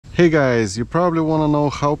Hey guys, you probably want to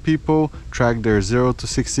know how people track their 0 to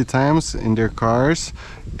 60 times in their cars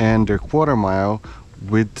and their quarter mile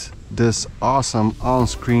with this awesome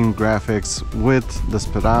on-screen graphics with the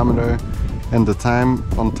speedometer and the time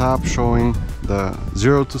on top showing the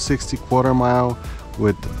 0 to 60 quarter mile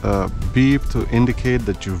with a beep to indicate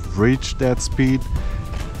that you've reached that speed.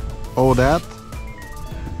 All that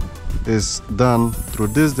is done through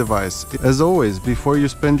this device. As always, before you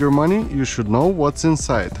spend your money, you should know what's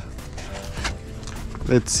inside.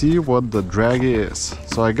 Let's see what the Dragy is.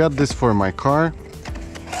 So I got this for my car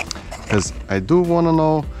because I do want to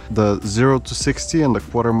know the 0 to 60 and the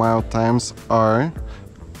quarter mile times are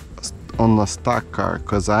on the stock car,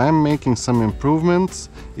 because I am making some improvements.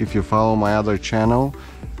 If you follow my other channel,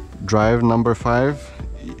 Drive number 5,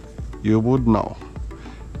 you would know.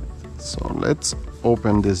 So let's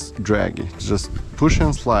open this Dragy. Just push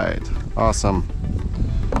and slide. Awesome.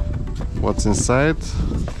 What's inside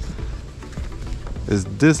is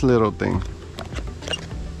this little thing.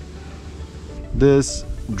 This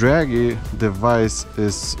Dragy device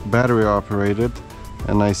is battery operated,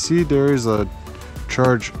 and I see there is a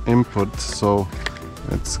charge input, so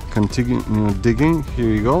let's continue digging. Here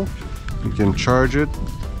you go. You can charge it.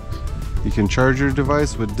 You can charge your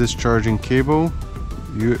device with this charging cable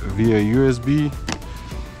via USB.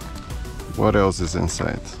 What else is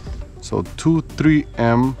inside? So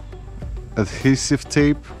 3M adhesive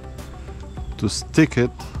tape to stick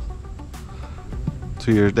it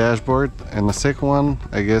to your dashboard, and the second one,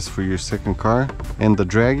 I guess, for your second car, and the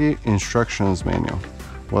Dragy instructions manual.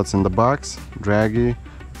 What's in the box? Dragy,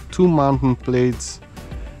 2 mounting plates,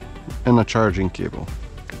 and a charging cable.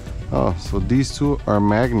 Oh, so these two are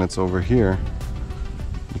magnets over here.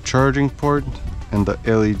 The charging port and the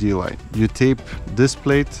LED light. You tape this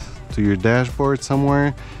plate to your dashboard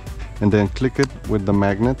somewhere and then click it with the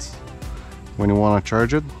magnets. When you want to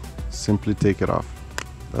charge it, simply take it off.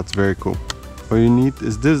 That's very cool. All you need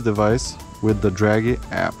is this device with the Dragy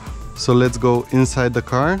app. So let's go inside the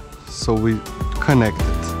car so we connect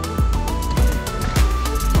it.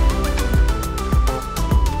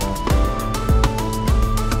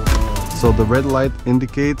 So the red light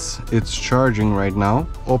indicates it's charging right now.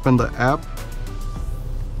 Open the app,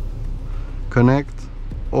 connect.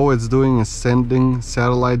 All it's doing is sending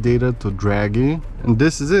satellite data to Dragy, and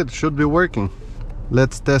this is it. Should be working.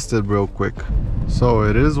 Let's test it real quick. So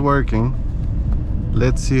it is working.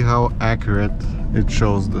 Let's see how accurate it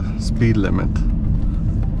shows the speed limit.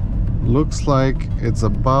 Looks like it's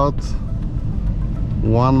about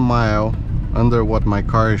 1 mile under what my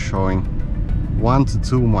car is showing. 1 to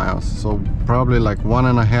 2 miles, so probably like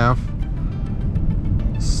 1.5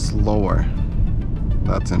 slower.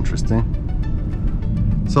 That's interesting.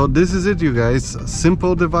 So this is it, you guys.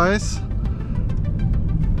 Simple device.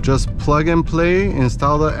 Just plug and play,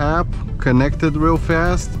 install the app, connect it real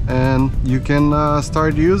fast, and you can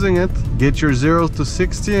start using it. Get your 0 to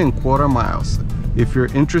 60 and quarter miles. If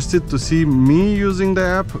you're interested to see me using the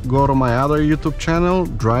app, go to my other YouTube channel,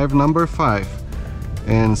 Drive number 5,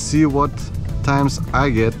 and see what times I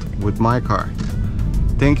get with my car.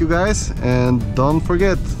 Thank you guys, and don't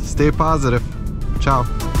forget, stay positive. Ciao.